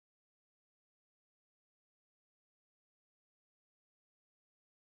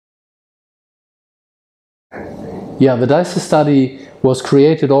Yeah, the DYSIS study was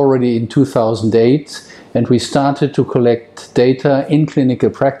created already in 2008, and we started to collect data in clinical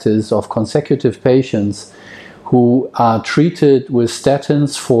practice of consecutive patients who are treated with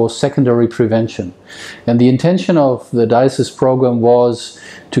statins for secondary prevention. And the intention of the DYSIS program was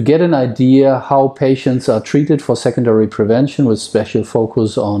to get an idea how patients are treated for secondary prevention with special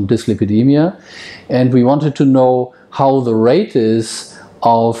focus on dyslipidemia. And we wanted to know how the rate is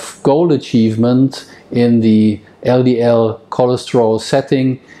of goal achievement in the LDL cholesterol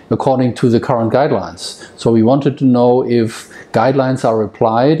setting according to the current guidelines. So we wanted to know if guidelines are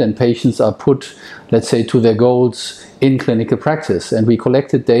applied and patients are put, let's say, to their goals in clinical practice. And we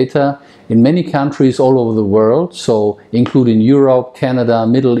collected data in many countries all over the world, so including Europe, Canada,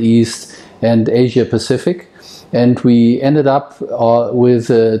 Middle East, and Asia Pacific. And we ended up with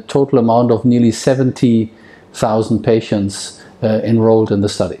a total amount of nearly 70,000 patients enrolled in the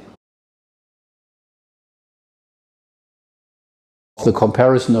study. The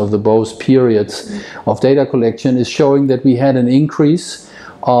comparison of the both periods of data collection is showing that we had an increase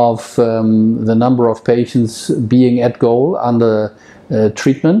of the number of patients being at goal under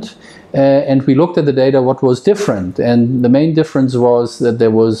treatment, and we looked at the data what was different, and the main difference was that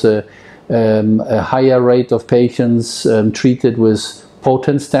there was a higher rate of patients treated with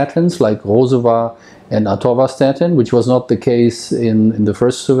potent statins like rosuvastatin and atorvastatin, which was not the case in the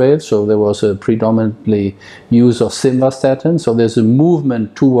first survey. So there was a predominantly use of simvastatin. So there's a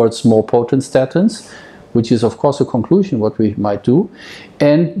movement towards more potent statins, which is of course a conclusion what we might do.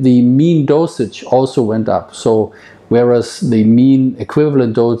 And the mean dosage also went up. So whereas the mean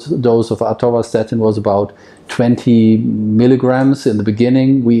equivalent dose of atorvastatin was about 20 milligrams in the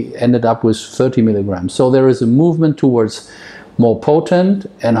beginning, we ended up with 30 milligrams. So there is a movement towards more potent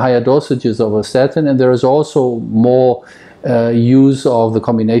and higher dosages of a statin, and there is also more use of the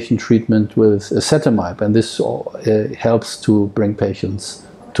combination treatment with ezetimibe, and this helps to bring patients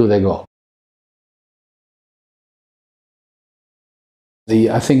to their goal.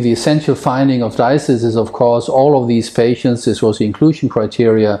 I think the essential finding of DYSIS is, of course, all of these patients, this was the inclusion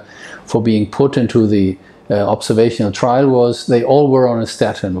criteria for being put into the observational trial, was they all were on a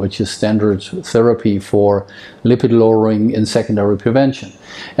statin, which is standard therapy for lipid lowering in secondary prevention.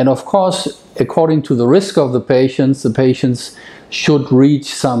 And of course, according to the risk of the patients should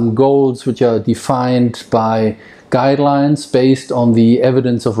reach some goals which are defined by guidelines based on the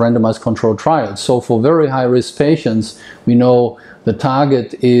evidence of randomized controlled trials. So for very high risk patients, we know the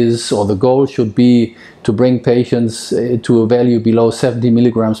target is, or the goal should be, to bring patients to a value below 70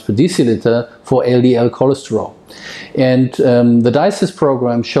 milligrams per deciliter for LDL cholesterol. And the DYSIS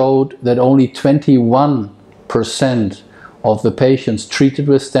program showed that only 21% of the patients treated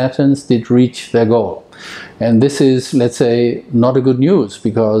with statins did reach their goal. And this is, let's say, not a good news,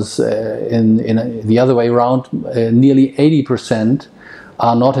 because in the other way around, nearly 80%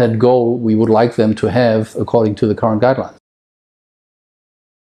 are not at goal we would like them to have according to the current guidelines.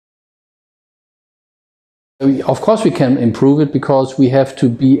 Of course we can improve it, because we have to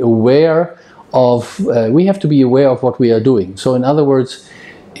be aware of what we are doing. So in other words,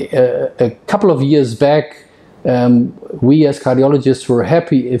 a couple of years back, we as cardiologists were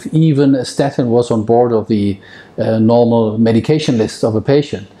happy if even a statin was on board of the normal medication list of a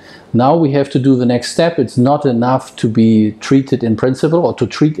patient. Now we have to do the next step. It's not enough to be treated in principle or to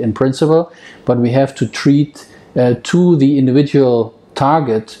treat in principle, but we have to treat to the individual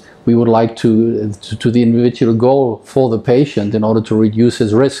target we would like to the individual goal for the patient in order to reduce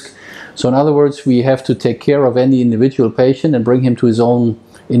his risk. So in other words, we have to take care of any individual patient and bring him to his own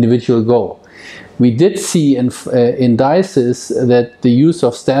individual goal. We did see in DYSIS that the use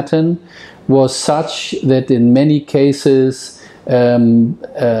of statin was such that in many cases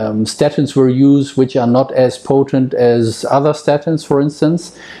statins were used which are not as potent as other statins, for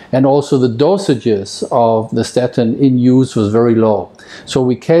instance, and also the dosages of the statin in use was very low. So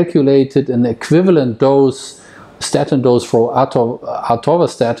we calculated an equivalent dose, statin dose for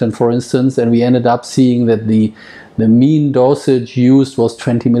atorvastatin, for instance, and we ended up seeing that the mean dosage used was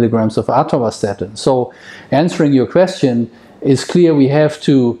 20 milligrams of atorvastatin. So answering your question, is clear we have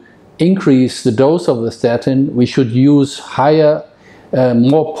to increase the dose of the statin. We should use higher,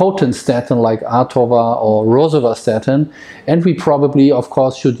 more potent statin like atorva or rosuvastatin, and we probably, of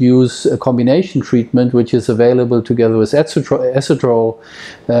course, should use a combination treatment which is available together with ezetrol,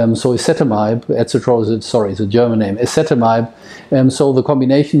 so ezetimibe. Ezetrol is, sorry, it's a German name, ezetimibe. So the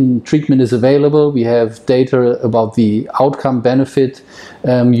combination treatment is available. We have data about the outcome benefit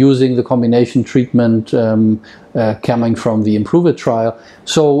using the combination treatment coming from the IMPROVE-IT trial.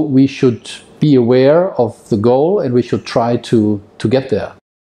 So we should be aware of the goal, and we should try to get there.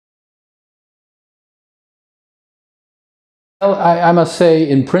 Well, I must say,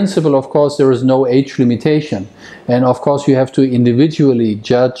 in principle, of course, there is no age limitation. And of course, you have to individually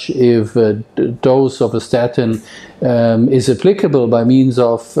judge if a dose of a statin is applicable by means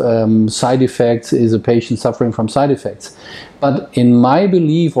of side effects, is a patient suffering from side effects. But in my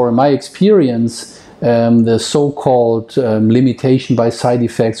belief or in my experience, the so-called limitation by side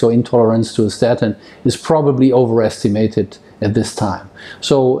effects or intolerance to a statin is probably overestimated at this time.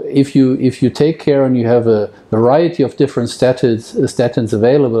 So if you take care and you have a variety of different statins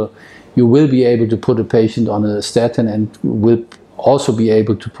available, you will be able to put a patient on a statin and will also be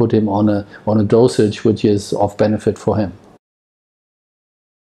able to put him on a dosage which is of benefit for him.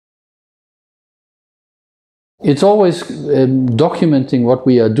 It's always documenting what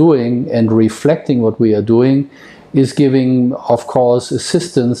we are doing and reflecting what we are doing is giving, of course,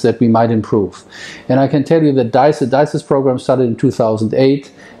 assistance that we might improve. And I can tell you that the DYSIS program started in 2008,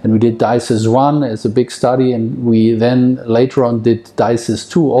 and we did DYSIS 1 as a big study, and we then later on did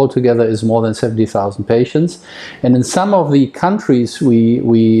DYSIS 2. Altogether is more than 70,000 patients. And in some of the countries we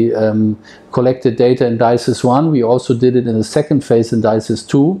collected data in DYSIS 1. We also did it in the second phase in DYSIS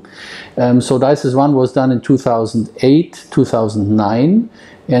 2. So DYSIS 1 was done in 2008, 2009.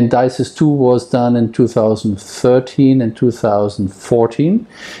 And DYSIS 2 was done in 2013 and 2014.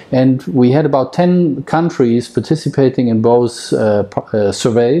 And we had about 10 countries participating in both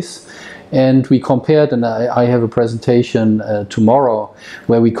surveys. And we compared, and I have a presentation tomorrow,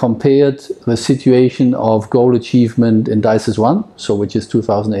 where we compared the situation of goal achievement in DYSIS 1, so which is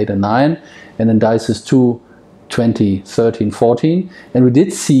 2008 and 9, and in DYSIS 2, 2013-14, and we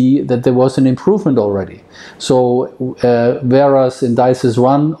did see that there was an improvement already. So whereas in DYSIS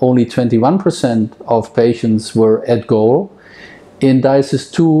 1 only 21% of patients were at goal, in DYSIS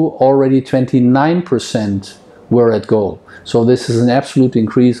 2 already 29% were at goal. So this is an absolute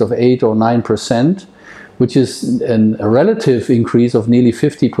increase of 8 or 9%, which is a relative increase of nearly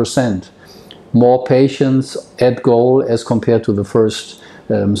 50%. More patients at goal as compared to the first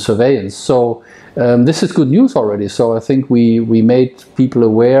surveillance. So this is good news already. So I think we made people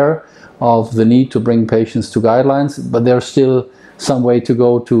aware of the need to bring patients to guidelines, but there's still some way to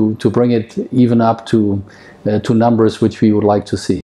go to bring it even up to numbers which we would like to see.